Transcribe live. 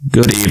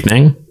good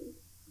evening,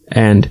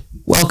 and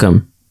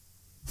welcome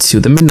to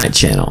the Midnight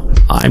Channel.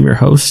 I'm your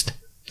host,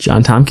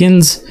 John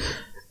Tompkins,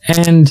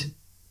 and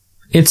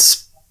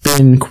it's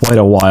been quite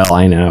a while,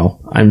 I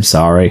know. I'm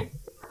sorry.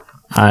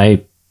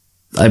 I've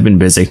been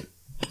busy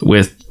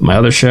with my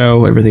other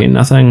show, Everything and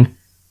Nothing,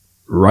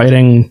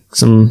 writing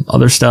some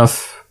other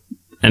stuff,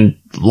 and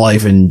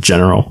life in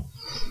general.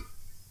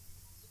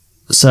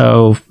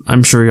 So,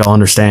 I'm sure y'all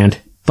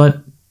understand.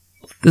 But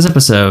this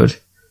episode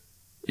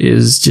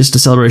is just a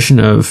celebration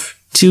of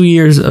 2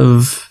 years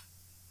of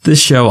this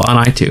show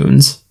on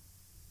iTunes.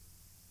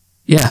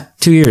 Yeah,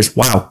 2 years.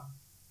 Wow.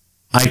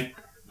 I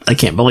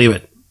can't believe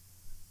it.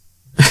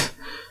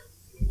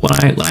 When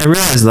I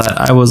realized that,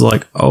 I was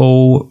like,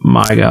 oh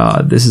my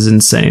god, this is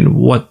insane.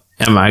 What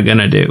am I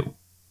gonna do?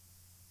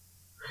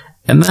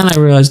 And then I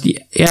realized,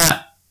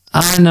 yeah,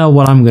 I know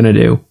what I'm gonna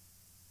do.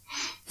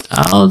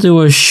 I'll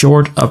do a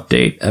short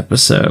update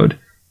episode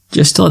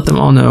just to let them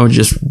all know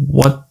just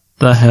what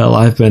the hell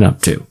I've been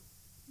up to.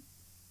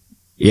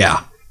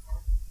 Yeah.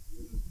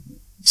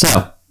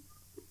 So,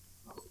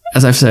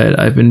 as I've said,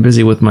 I've been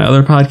busy with my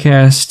other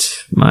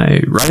podcast,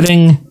 my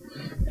writing,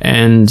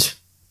 and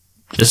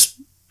just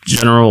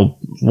general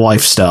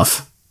life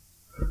stuff.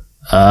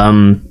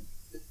 I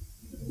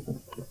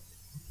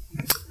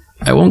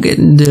won't get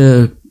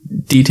into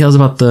details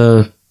about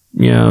the,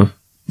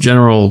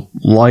 general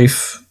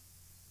life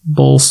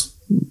bull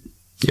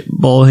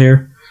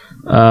here.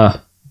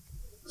 But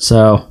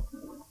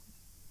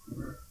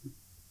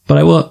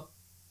I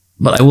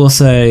will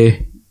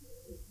say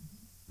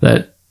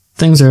that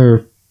things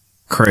are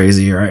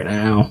crazy right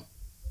now.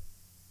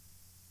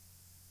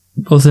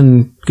 Both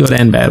in good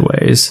and bad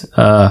ways.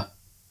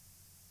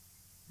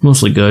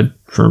 Mostly good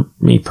for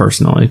me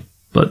personally,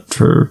 but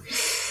for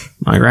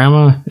my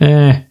grandma,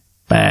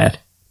 bad.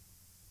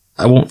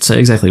 I won't say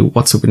exactly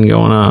what's been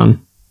going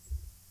on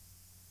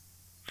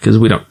because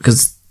we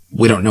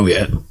don't know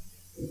yet.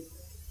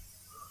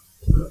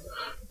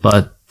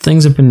 But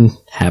things have been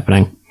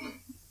happening.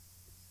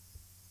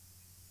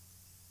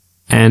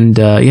 And,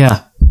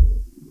 yeah.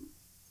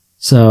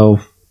 So,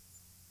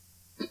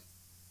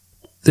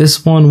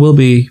 this one will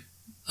be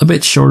a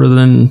bit shorter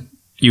than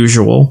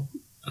usual,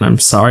 and I'm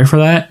sorry for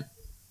that.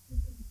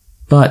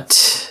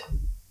 But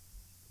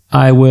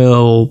I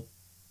will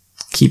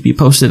keep you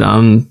posted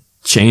on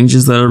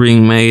changes that are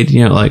being made,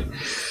 like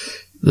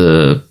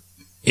the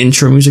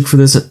intro music for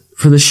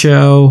this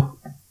show.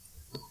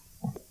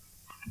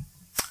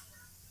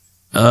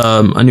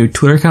 A new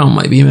Twitter account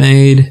might be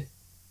made,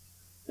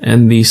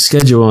 and the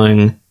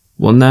scheduling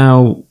will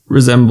now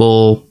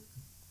resemble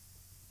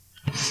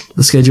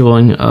the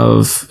scheduling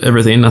of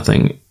Everything and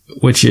Nothing,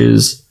 which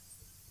is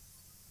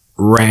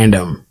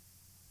random.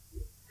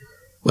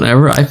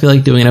 Whenever I feel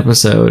like doing an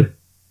episode,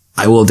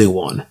 I will do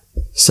one.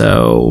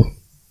 So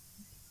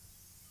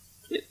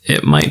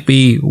it might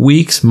be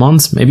weeks,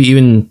 months, maybe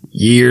even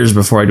years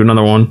before I do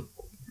another one,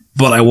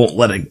 but I won't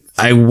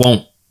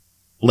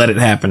let it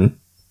happen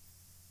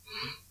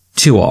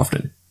too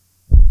often.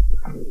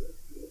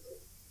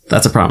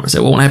 That's a promise.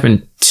 It won't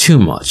happen too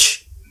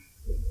much.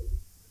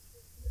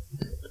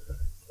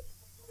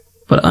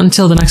 But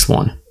until the next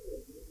one,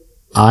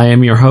 I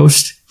am your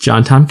host,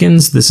 John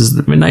Tompkins. This is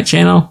the Midnight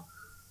Channel.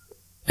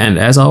 And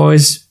as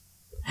always,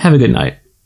 have a good night.